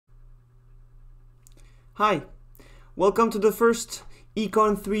Hi, welcome to the first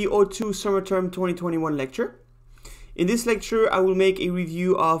ECON 302 Summer Term 2021 lecture. In this lecture, I will make a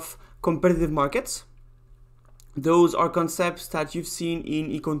review of competitive markets. Those are concepts that you've seen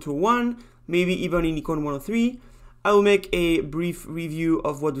in ECON 201, maybe even in ECON 103. I will make a brief review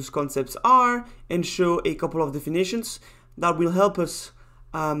of what those concepts are and show a couple of definitions that will help us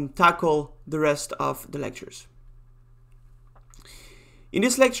tackle the rest of the lectures. In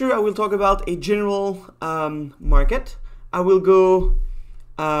this lecture, I will talk about a general market. I will go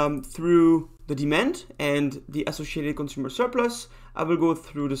through the demand and the associated consumer surplus. I will go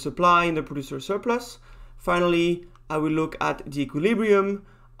through the supply and the producer surplus. Finally, I will look at the equilibrium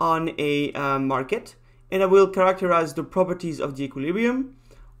on a market, and I will characterize the properties of the equilibrium,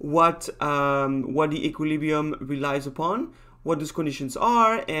 what the equilibrium relies upon, what those conditions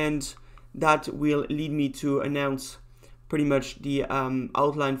are, and that will lead me to announce pretty much the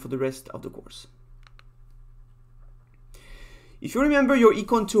outline for the rest of the course. If you remember your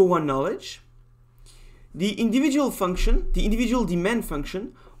Econ 201 knowledge, the individual demand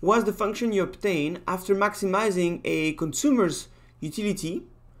function, was the function you obtain after maximizing a consumer's utility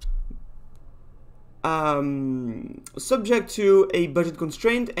subject to a budget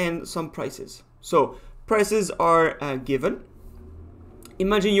constraint and some prices. So prices are given.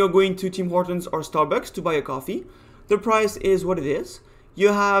 Imagine you're going to Tim Hortons or Starbucks to buy a coffee. The price is what it is.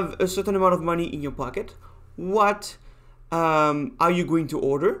 You have a certain amount of money in your pocket. What are you going to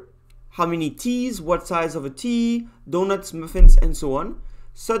order? How many teas? What size of a tea? Donuts, muffins, and so on,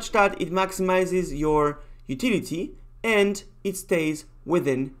 such that it maximizes your utility and it stays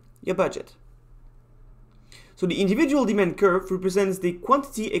within your budget. So the individual demand curve represents the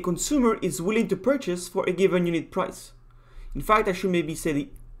quantity a consumer is willing to purchase for a given unit price. In fact, I should maybe say the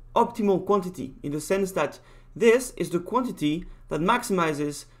optimal quantity, in the sense that this is the quantity that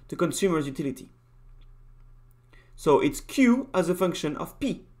maximizes the consumer's utility. So it's Q as a function of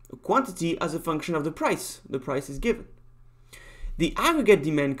P, a quantity as a function of the price. The price is given. The aggregate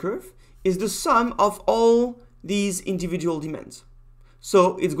demand curve is the sum of all these individual demands.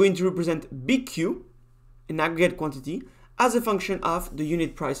 So it's going to represent big Q, an aggregate quantity, as a function of the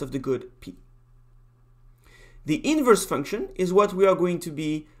unit price of the good P. The inverse function is what we are going to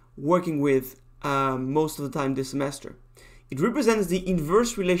be working with most of the time this semester. It represents the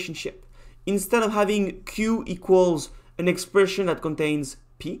inverse relationship. Instead of having Q equals an expression that contains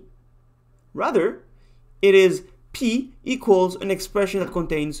P, rather it is P equals an expression that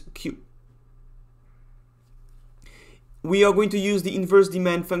contains Q. We are going to use the inverse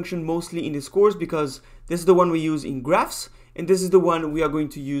demand function mostly in this course because this is the one we use in graphs, and this is the one we are going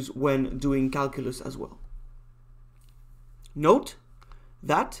to use when doing calculus as well. Note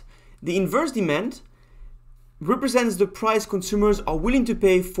that the inverse demand represents the price consumers are willing to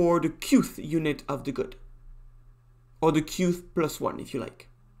pay for the qth unit of the good, or the qth plus one if you like.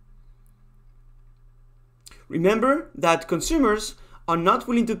 Remember that consumers are not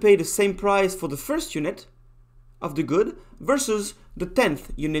willing to pay the same price for the first unit of the good versus the 10th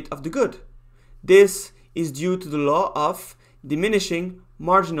unit of the good. This is due to the law of diminishing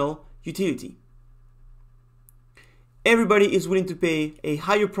marginal utility. Everybody is willing to pay a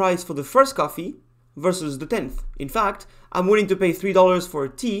higher price for the first coffee versus the 10th. In fact, I'm willing to pay $3 for a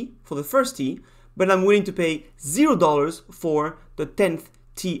tea, for the first tea, but I'm willing to pay $0 for the 10th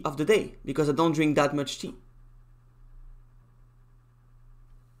tea of the day because I don't drink that much tea.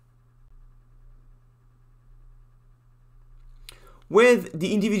 With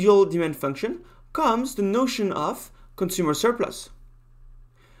the individual demand function comes the notion of consumer surplus.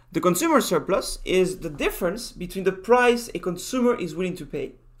 The consumer surplus is the difference between the price a consumer is willing to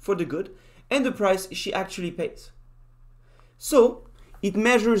pay for the good and the price she actually pays. So it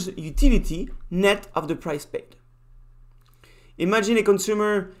measures utility net of the price paid. Imagine a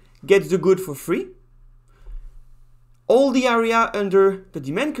consumer gets the good for free. All the area under the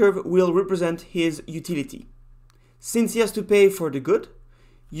demand curve will represent his utility. Since he has to pay for the good,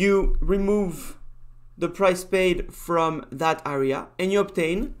 you remove the price paid from that area and you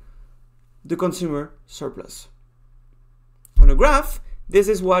obtain the consumer surplus. On a graph, this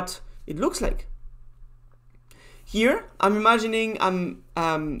is what it looks like. Here, I'm imagining I'm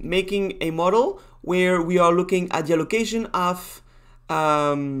making a model where we are looking at the allocation of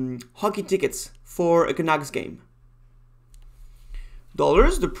hockey tickets for a Canucks game.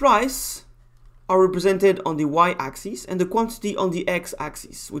 Dollars, the price, are represented on the y-axis and the quantity on the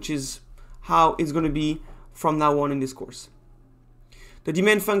x-axis, which is how it's going to be from now on in this course. The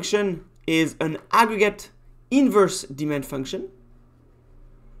demand function is an aggregate inverse demand function.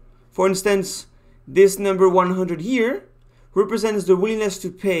 For instance, this number 100 here represents the willingness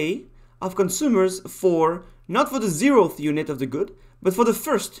to pay of consumers for, not for the 0th unit of the good, but for the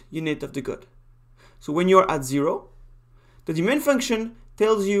first unit of the good. So when you're at 0, the demand function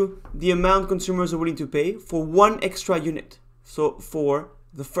tells you the amount consumers are willing to pay for one extra unit. So for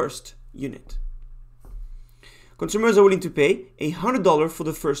the first unit. Consumers are willing to pay $100 for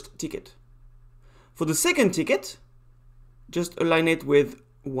the first ticket. For the second ticket, just align it with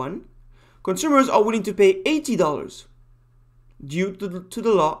 1, consumers are willing to pay $80 due to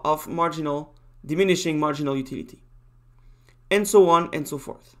the law of diminishing marginal utility, and so on and so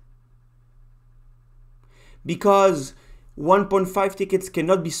forth. Because 1.5 tickets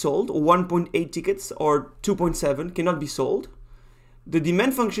cannot be sold, or 1.8 tickets or 2.7 cannot be sold, the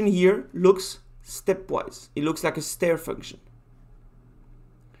demand function here looks stepwise. It looks like a stair function.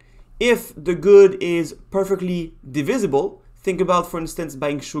 If the good is perfectly divisible, think about, for instance,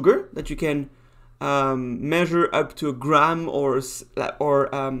 buying sugar that you can measure up to a gram or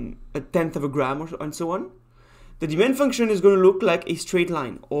a tenth of a gram and so on. The demand function is going to look like a straight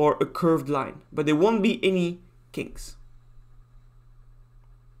line or a curved line, but there won't be any kinks.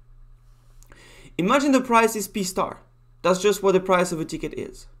 Imagine the price is P star. That's just what the price of a ticket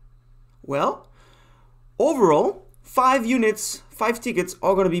is. Well, overall, 5 tickets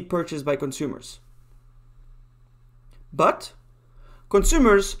are going to be purchased by consumers. But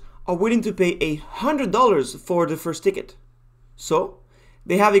consumers are willing to pay $100 for the first ticket. So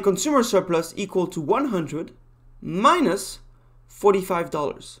they have a consumer surplus equal to 100 minus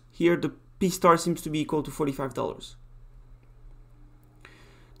 $45. Here the P star seems to be equal to $45.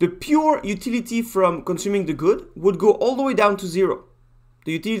 The pure utility from consuming the good would go all the way down to 0.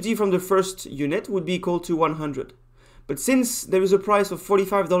 The utility from the first unit would be equal to 100. But since there is a price of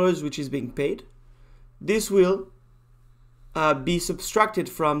 $45 which is being paid, this will be subtracted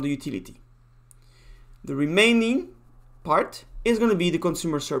from the utility. The remaining part is going to be the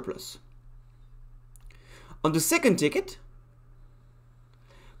consumer surplus. On the second ticket,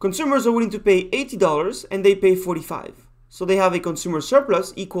 consumers are willing to pay $80 and they pay $45. So they have a consumer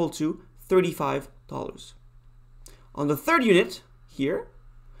surplus equal to $35. On the third unit here,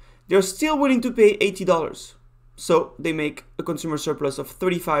 they're still willing to pay $80. So they make a consumer surplus of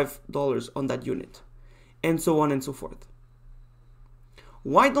 $35 on that unit, and so on and so forth.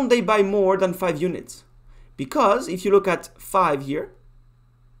 Why don't they buy more than 5 units? Because if you look at 5 here,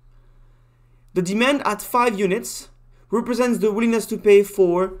 the demand at 5 units represents the willingness to pay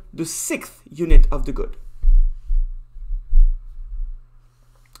for the 6th unit of the good.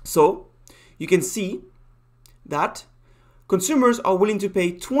 So you can see that consumers are willing to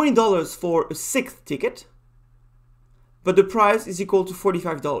pay $20 for a 6th ticket, but the price is equal to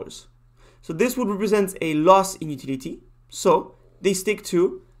 $45. So this would represent a loss in utility. So they stick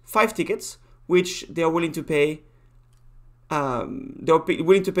to 5 tickets, which they are willing to pay.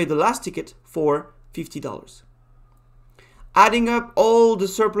 Willing to pay the last ticket for $50. Adding up all the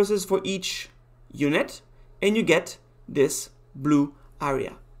surpluses for each unit, and you get this blue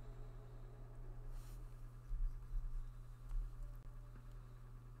area.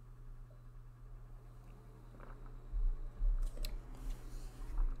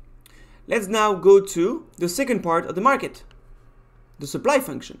 Let's now go to the second part of the market, the supply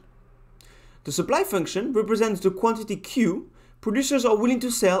function. The supply function represents the quantity Q producers are willing to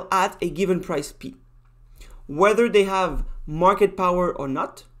sell at a given price P. Whether they have market power or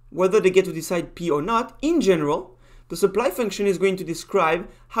not, whether they get to decide P or not, in general, the supply function is going to describe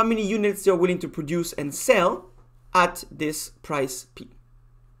how many units they are willing to produce and sell at this price P.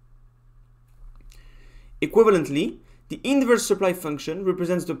 Equivalently, the inverse supply function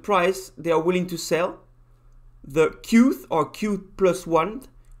represents the price they are willing to sell the Qth or Q plus 1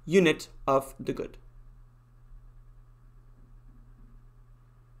 unit of the good.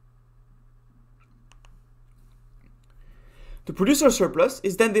 The producer surplus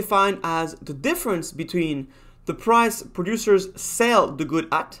is then defined as the difference between the price producers sell the good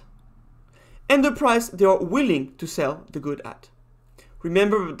at and the price they are willing to sell the good at.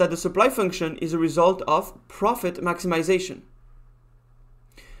 Remember that the supply function is a result of profit maximization.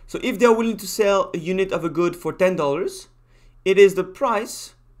 So if they are willing to sell a unit of a good for $10, it is the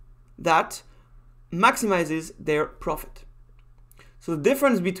price that maximizes their profit. So the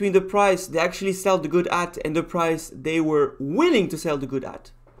difference between the price they actually sell the good at and the price they were willing to sell the good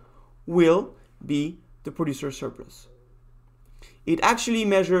at will be the producer surplus. It actually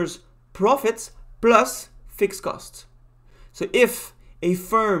measures profits plus fixed costs. So if a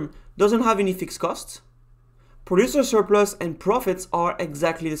firm doesn't have any fixed costs, producer surplus and profits are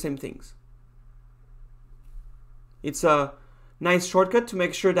exactly the same things. It's a nice shortcut to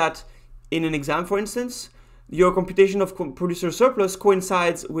make sure that in an exam, for instance, your computation of producer surplus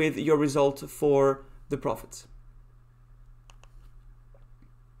coincides with your result for the profits.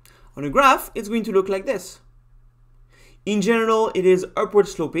 On a graph, it's going to look like this. In general, it is upward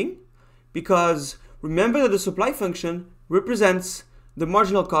sloping because remember that the supply function represents the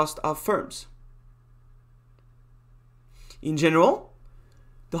marginal cost of firms. In general,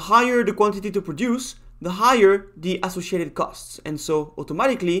 the higher the quantity to produce, the higher the associated costs, and so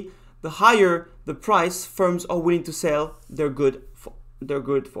automatically the higher the price firms are willing to sell their good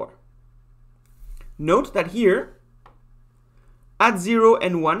for. Note that here, at 0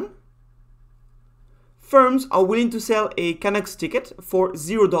 and 1, firms are willing to sell a Canucks ticket for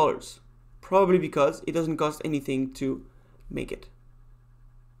 $0, probably because it doesn't cost anything to make it.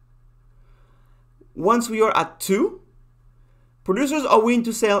 Once we are at 2, producers are willing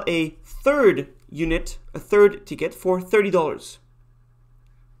to sell a third ticket for $30.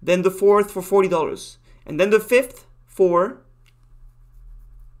 Then the fourth for $40, and then the fifth for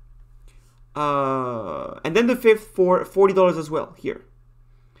 $40 as well here.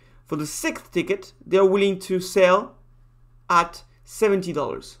 For the sixth ticket, they are willing to sell at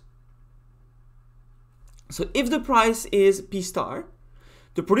 $70. So if the price is P star,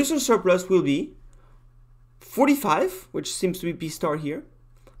 the producer surplus will be 45, which seems to be P star here,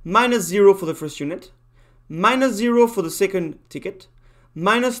 minus 0 for the first unit, minus 0 for the second ticket,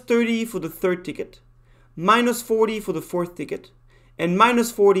 minus 30 for the third ticket, minus 40 for the fourth ticket, and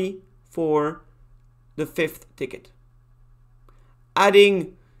minus 40 for the fifth ticket.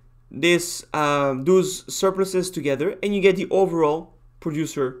 Adding those surpluses together, and you get the overall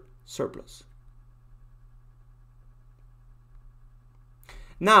producer surplus.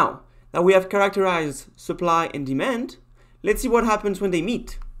 Now that we have characterized supply and demand, let's see what happens when they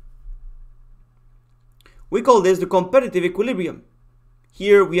meet. We call this the competitive equilibrium.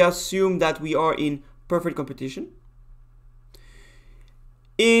 Here we assume that we are in perfect competition.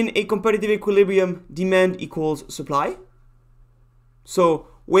 In a competitive equilibrium, demand equals supply. So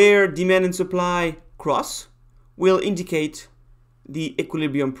where demand and supply cross will indicate the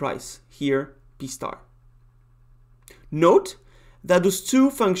equilibrium price, here P star. Note that those two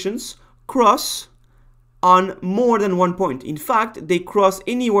functions cross on more than one point. In fact, they cross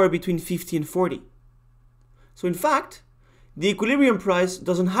anywhere between 50 and 40. So in fact, the equilibrium price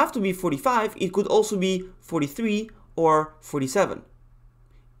doesn't have to be 45, it could also be 43 or 47.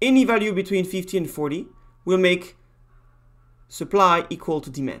 Any value between 50 and 40 will make supply equal to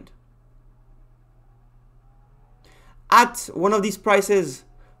demand. At one of these prices,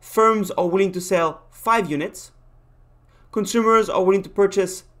 firms are willing to sell 5 units. Consumers are willing to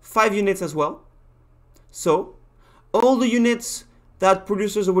purchase 5 units as well. So, all the units that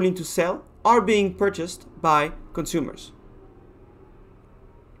producers are willing to sell are being purchased by consumers.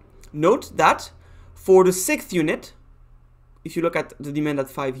 Note that for the 6th unit, if you look at the demand at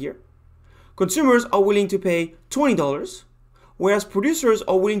 5 here, consumers are willing to pay $20, whereas producers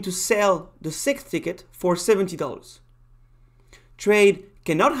are willing to sell the 6th ticket for $70. Trade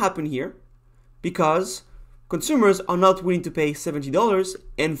cannot happen here because consumers are not willing to pay $70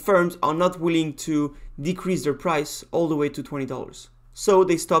 and firms are not willing to decrease their price all the way to $20. So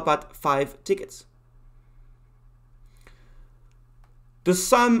they stop at 5 tickets. The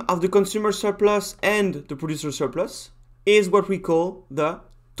sum of the consumer surplus and the producer surplus is what we call the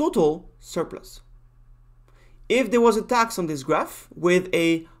total surplus. If there was a tax on this graph with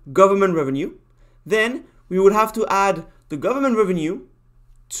a government revenue, then we would have to add the government revenue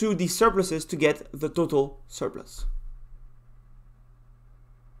to the surpluses to get the total surplus.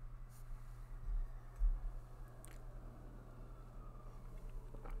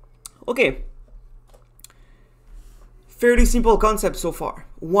 Okay. Fairly simple concept so far.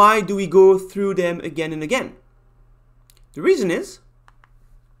 Why do we go through them again and again? The reason is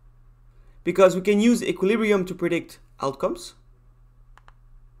because we can use equilibrium to predict outcomes.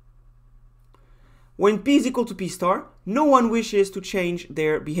 When P is equal to P star, no one wishes to change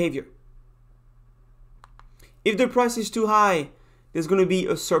their behavior. If the price is too high, there's going to be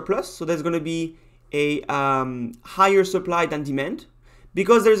a surplus, so there's going to be a higher supply than demand.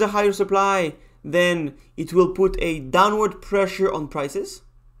 Because there's a higher supply, then it will put a downward pressure on prices,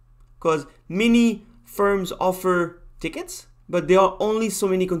 because many firms offer tickets, but there are only so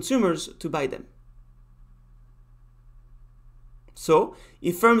many consumers to buy them. So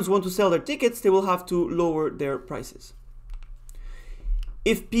if firms want to sell their tickets, they will have to lower their prices.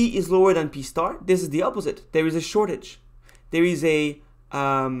 If P is lower than P star, this is the opposite. There is a shortage. There is a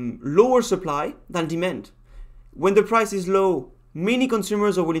lower supply than demand. When the price is low, many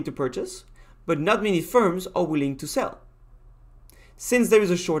consumers are willing to purchase, but not many firms are willing to sell. Since there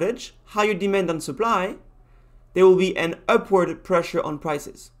is a shortage, higher demand than supply, there will be an upward pressure on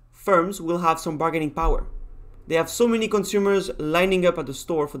prices. Firms will have some bargaining power. They have so many consumers lining up at the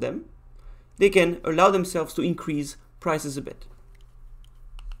store for them, they can allow themselves to increase prices a bit.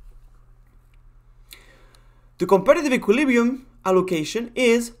 The competitive equilibrium allocation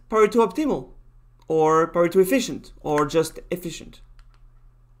is Pareto optimal, or Pareto efficient, or just efficient.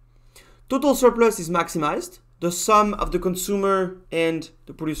 Total surplus is maximized, the sum of the consumer and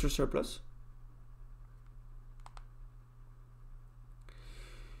the producer surplus.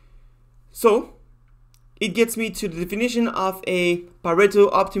 So, it gets me to the definition of a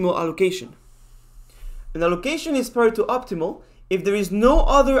Pareto optimal allocation. An allocation is Pareto optimal if there is no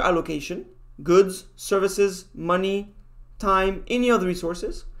other allocation, goods, services, money, time, any other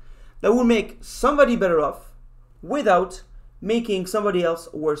resources, that will make somebody better off without making somebody else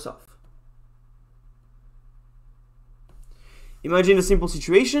worse off. Imagine a simple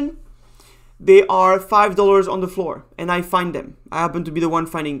situation. There are $5 on the floor and I find them. I happen to be the one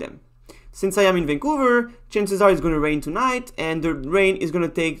finding them. Since I am in Vancouver, chances are it's going to rain tonight and the rain is going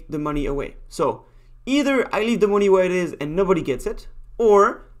to take the money away. So either I leave the money where it is and nobody gets it,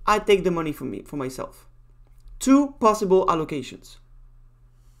 or I take the money for myself. Two possible allocations.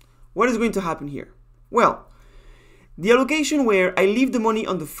 What is going to happen here? Well, the allocation where I leave the money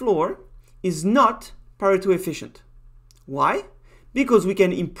on the floor is not Pareto efficient. Why? Because we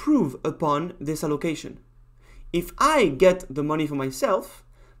can improve upon this allocation. If I get the money for myself,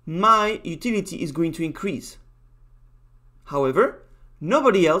 my utility is going to increase. However,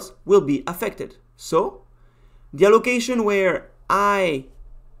 nobody else will be affected. So, the allocation where I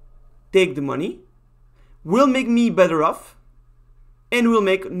take the money will make me better off and will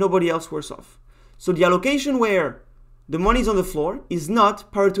make nobody else worse off. So the allocation where the money is on the floor is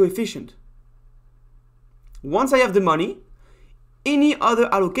not Pareto efficient. Once I have the money, any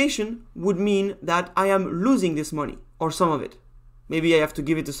other allocation would mean that I am losing this money or some of it. Maybe I have to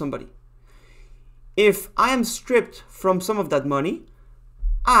give it to somebody. If I am stripped from some of that money,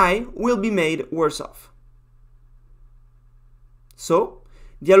 I will be made worse off. So,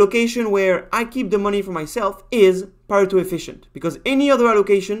 the allocation where I keep the money for myself is Pareto efficient, because any other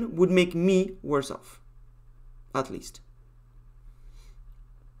allocation would make me worse off, at least.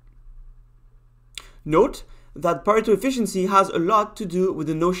 Note that Pareto efficiency has a lot to do with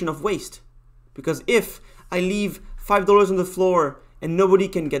the notion of waste, because if I leave $5 on the floor and nobody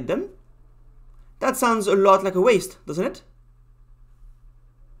can get them, that sounds a lot like a waste, doesn't it?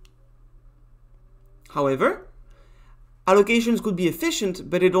 However, allocations could be efficient,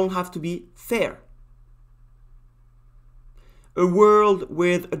 but they don't have to be fair. A world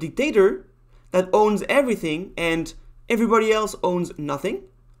with a dictator that owns everything and everybody else owns nothing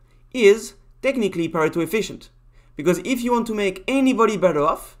is technically Pareto efficient. Because if you want to make anybody better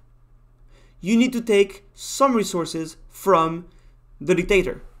off, you need to take some resources from the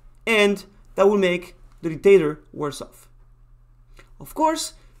dictator, and that will make the dictator worse off. Of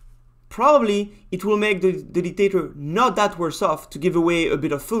course, probably it will make the dictator not that worse off to give away a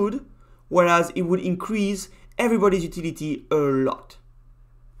bit of food, whereas it would increase everybody's utility a lot.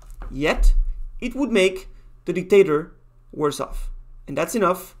 Yet, it would make the dictator worse off. And that's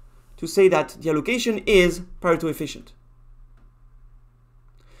enough to say that the allocation is Pareto efficient.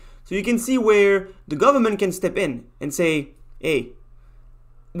 So you can see where the government can step in and say, hey,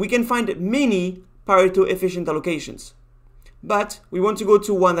 we can find many Pareto efficient allocations, but we want to go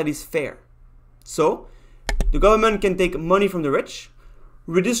to one that is fair. So the government can take money from the rich,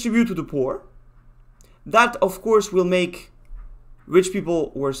 redistribute to the poor. That, of course, will make rich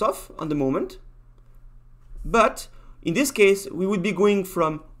people worse off on the moment. But in this case, we would be going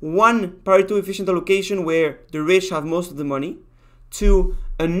from one Pareto efficient allocation where the rich have most of the money to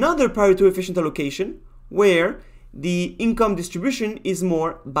another Pareto efficient allocation where the income distribution is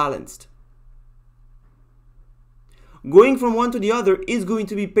more balanced. Going from one to the other is going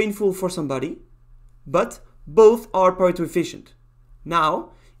to be painful for somebody, but both are Pareto efficient.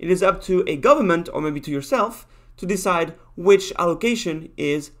 Now, it is up to a government, or maybe to yourself, to decide which allocation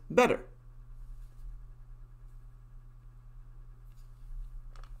is better.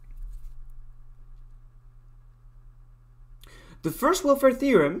 The first welfare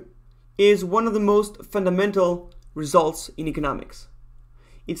theorem is one of the most fundamental results in economics.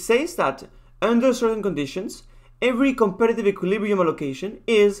 It says that under certain conditions, every competitive equilibrium allocation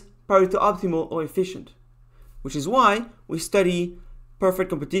is Pareto optimal or efficient, which is why we study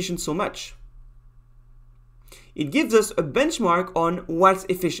perfect competition so much. It gives us a benchmark on what's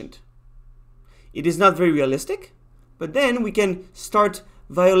efficient. It is not very realistic, but then we can start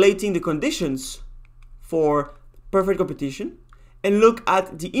violating the conditions for perfect competition and look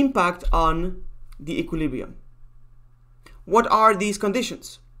at the impact on the equilibrium. What are these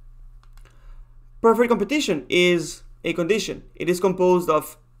conditions? Perfect competition is a condition. It is composed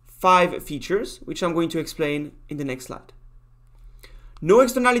of 5 features, which I'm going to explain in the next slide. No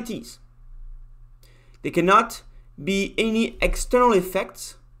externalities. There cannot be any external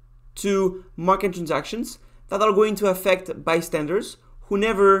effects to market transactions that are going to affect bystanders who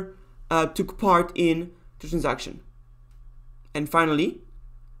never took part in the transaction. And finally,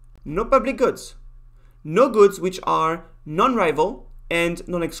 no public goods. No goods which are non-rival and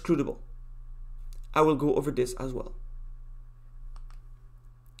non-excludable. I will go over this as well.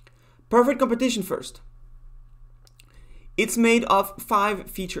 Perfect competition first. It's made of 5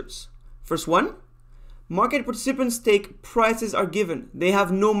 features. First one, market participants take prices are given. They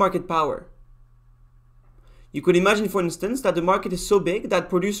have no market power. You could imagine, for instance, that the market is so big that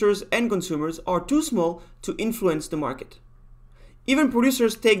producers and consumers are too small to influence the market. Even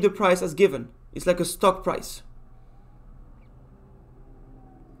producers take the price as given. It's like a stock price.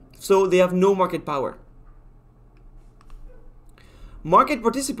 So they have no market power. Market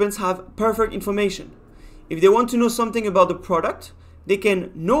participants have perfect information. If they want to know something about the product, they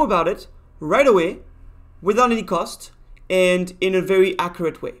can know about it right away without any cost and in a very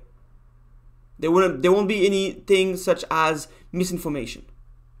accurate way. There won't be anything such as misinformation.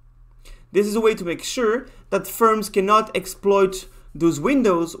 This is a way to make sure that firms cannot exploit those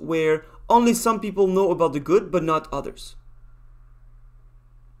windows where only some people know about the good but not others.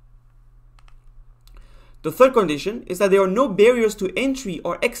 The third condition is that there are no barriers to entry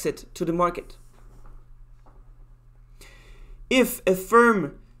or exit to the market. If a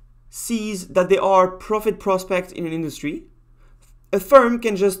firm sees that there are profit prospects in an industry, a firm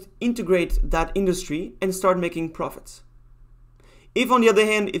can just integrate that industry and start making profits. If, on the other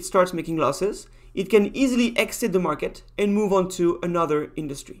hand, it starts making losses, it can easily exit the market and move on to another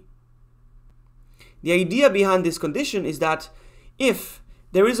industry. The idea behind this condition is that if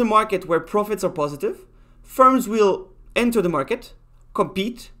there is a market where profits are positive, firms will enter the market,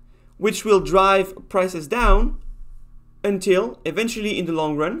 compete, which will drive prices down until eventually in the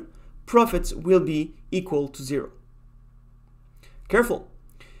long run, profits will be equal to 0. Careful.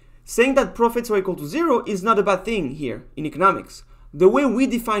 Saying that profits are equal to 0 is not a bad thing here in economics. The way we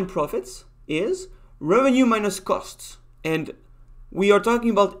define profits is revenue minus costs, and we are talking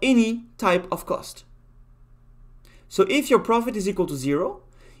about any type of cost. So if your profit is equal to 0,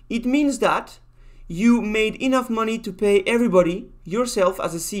 it means that you made enough money to pay everybody, yourself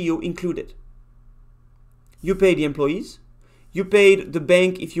as a CEO included. You paid the employees, you paid the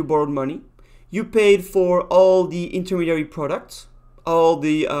bank if you borrowed money, you paid for all the intermediary products, all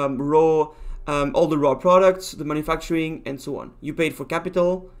the raw products, the manufacturing, and so on. You paid for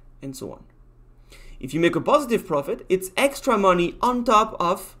capital, and so on. If you make a positive profit, it's extra money on top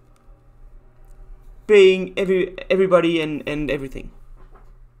of paying everybody and everything.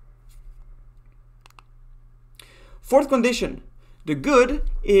 Fourth condition, the good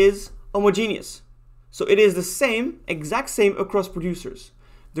is homogeneous. So it is the same, exact same across producers.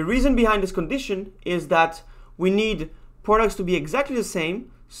 The reason behind this condition is that we need products to be exactly the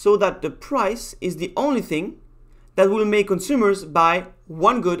same so that the price is the only thing that will make consumers buy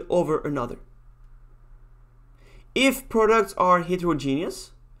one good over another. If products are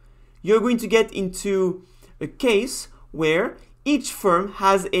heterogeneous, you're going to get into a case where each firm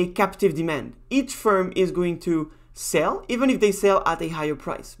has a captive demand. Each firm is going to sell, even if they sell at a higher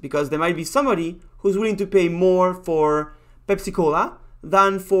price, because there might be somebody who's willing to pay more for Pepsi Cola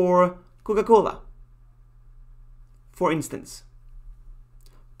than for Coca-Cola, for instance.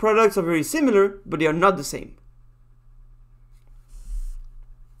 Products are very similar, but they are not the same.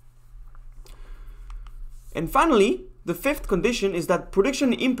 And finally, the fifth condition is that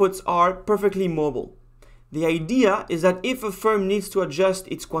production inputs are perfectly mobile. The idea is that if a firm needs to adjust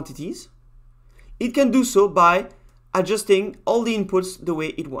its quantities, it can do so by adjusting all the inputs the way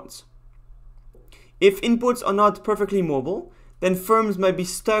it wants. If inputs are not perfectly mobile, then firms might be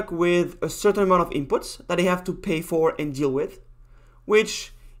stuck with a certain amount of inputs that they have to pay for and deal with,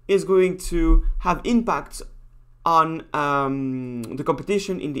 which is going to have impacts on the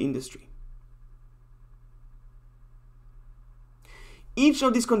competition in the industry. Each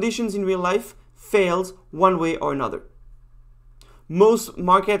of these conditions in real life fails one way or another. Most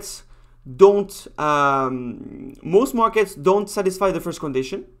markets don't satisfy the first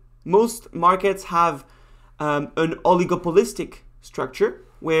condition. Most markets have an oligopolistic structure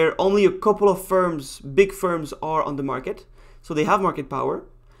where only a couple of firms, big firms, are on the market, so they have market power.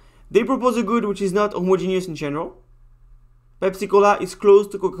 They propose a good which is not homogeneous in general. Pepsi Cola is close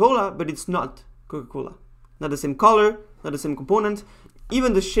to Coca-Cola, but it's not Coca-Cola. Not the same color, not the same component.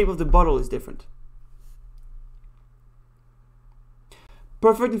 Even the shape of the bottle is different.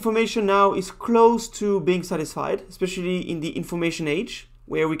 Perfect information now is close to being satisfied, especially in the information age,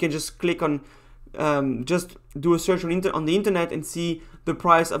 where we can just click on, just do a search on the internet and see the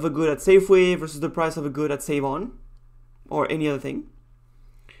price of a good at Safeway versus the price of a good at Save On, or any other thing.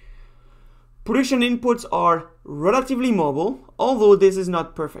 Production inputs are relatively mobile, although this is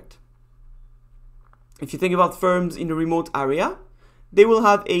not perfect. If you think about firms in a remote area, they will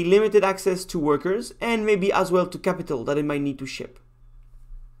have a limited access to workers and maybe as well to capital that they might need to ship.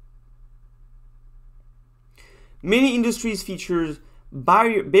 Many industries feature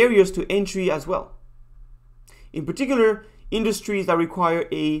barriers to entry as well. In particular, industries that require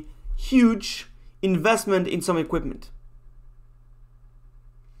a huge investment in some equipment.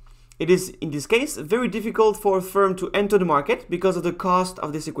 It is, in this case, very difficult for a firm to enter the market because of the cost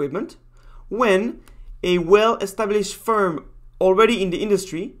of this equipment, when a well-established firm already in the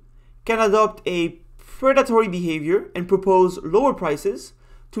industry can adopt a predatory behavior and propose lower prices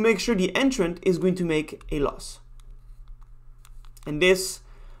to make sure the entrant is going to make a loss. And this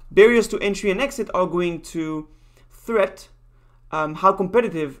barriers to entry and exit are going to threat how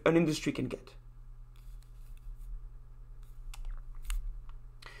competitive an industry can get.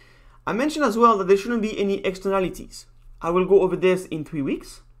 I mentioned as well that there shouldn't be any externalities. I will go over this in 3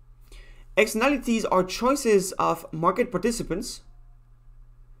 weeks. Externalities are choices of market participants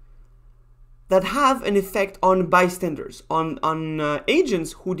that have an effect on bystanders, on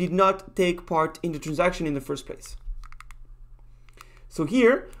agents who did not take part in the transaction in the first place. So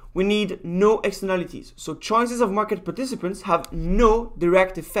here, we need no externalities. So choices of market participants have no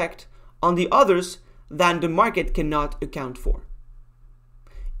direct effect on the others that the market cannot account for.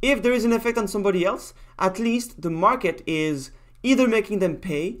 If there is an effect on somebody else, at least the market is either making them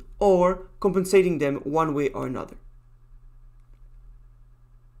pay or compensating them one way or another.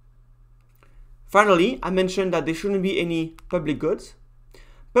 Finally, I mentioned that there shouldn't be any public goods.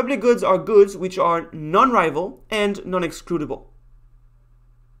 Public goods are goods which are non-rival and non-excludable.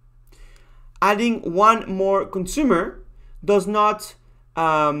 Adding one more consumer does not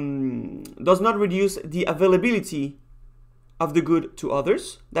reduce the availability of the good to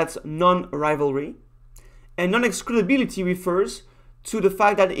others. That's non-rivalry. And non-excludability refers to the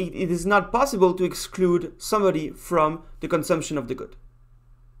fact that it is not possible to exclude somebody from the consumption of the good.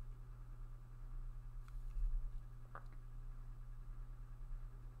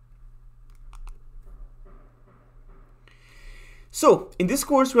 So, in this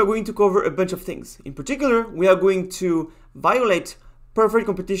course, we are going to cover a bunch of things. In particular, we are going to violate perfect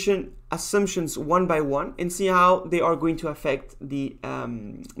competition assumptions one by one and see how they are going to affect the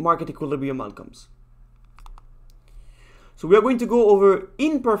market equilibrium outcomes. So we are going to go over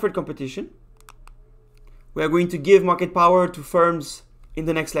imperfect competition. We are going to give market power to firms in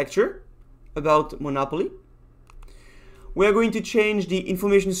the next lecture about monopoly. We are going to change the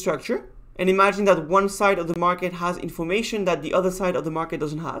information structure and imagine that one side of the market has information that the other side of the market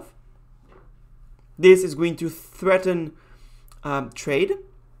doesn't have. This is going to threaten trade,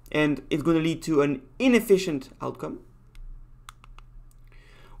 and it's going to lead to an inefficient outcome.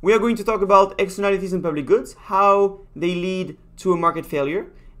 We are going to talk about externalities in public goods, how they lead to a market failure,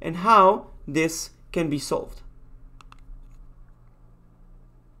 and how this can be solved.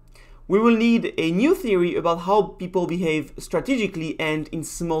 We will need a new theory about how people behave strategically and in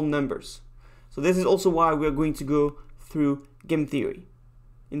small numbers. So this is also why we are going to go through game theory.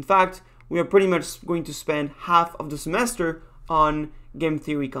 In fact, we are pretty much going to spend half of the semester on game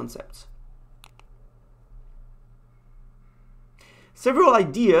theory concepts. Several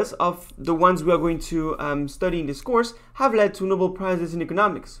ideas of the ones we are going to study in this course have led to Nobel Prizes in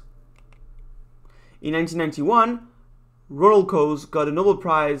economics. In 1991, Ronald Coase got a Nobel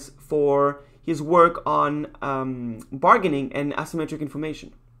Prize for his work on bargaining and asymmetric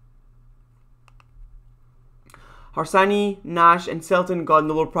information. Harsanyi, Nash, and Selton got a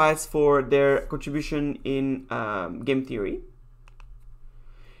Nobel Prize for their contribution in game theory.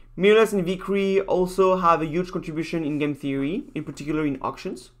 Mirrlees and Vickrey also have a huge contribution in game theory, in particular in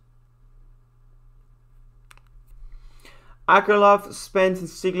auctions. Akerlof, Spence, and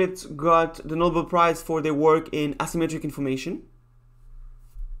Stiglitz got the Nobel Prize for their work in asymmetric information.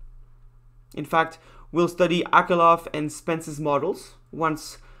 In fact, we'll study Akerlof and Spence's models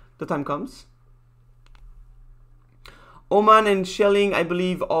once the time comes. Oman and Schelling, I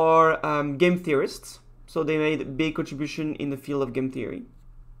believe, are game theorists, so they made a big contribution in the field of game theory.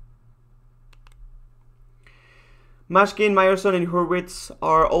 Mashkin, Meyerson, and Hurwitz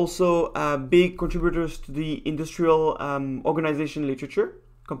are also big contributors to the industrial organization literature,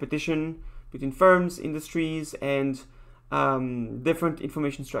 competition between firms, industries, and different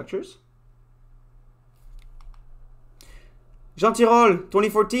information structures. Jean Tirole,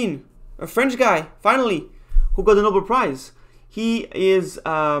 2014, a French guy, finally, who got the Nobel Prize. He is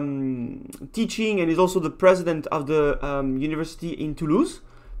teaching and is also the president of the university in Toulouse.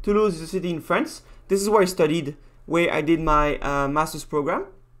 Toulouse is a city in France. This is where I studied, where I did my master's program.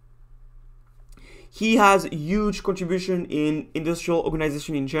 He has a huge contribution in industrial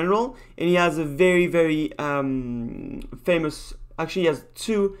organization in general, and he has a very, very famous, actually he has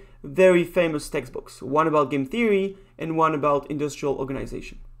two very famous textbooks, one about game theory and one about industrial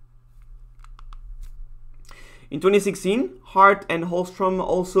organization. In 2016, Hart and Holstrom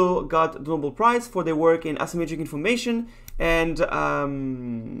also got the Nobel Prize for their work in asymmetric information and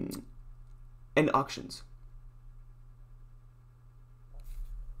auctions.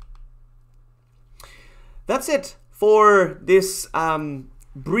 That's it for this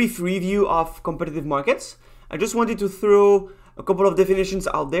brief review of competitive markets. I just wanted to throw a couple of definitions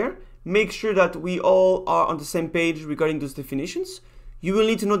out there. Make sure that we all are on the same page regarding those definitions. You will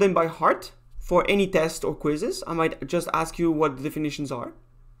need to know them by heart for any test or quizzes. I might just ask you what the definitions are.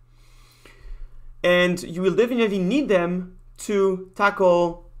 And you will definitely need them to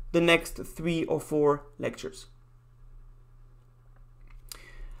tackle the next 3 or 4 lectures.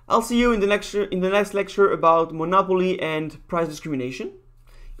 I'll see you in the next lecture about monopoly and price discrimination.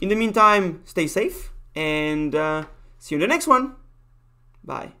 In the meantime, stay safe and see you in the next one.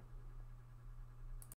 Bye.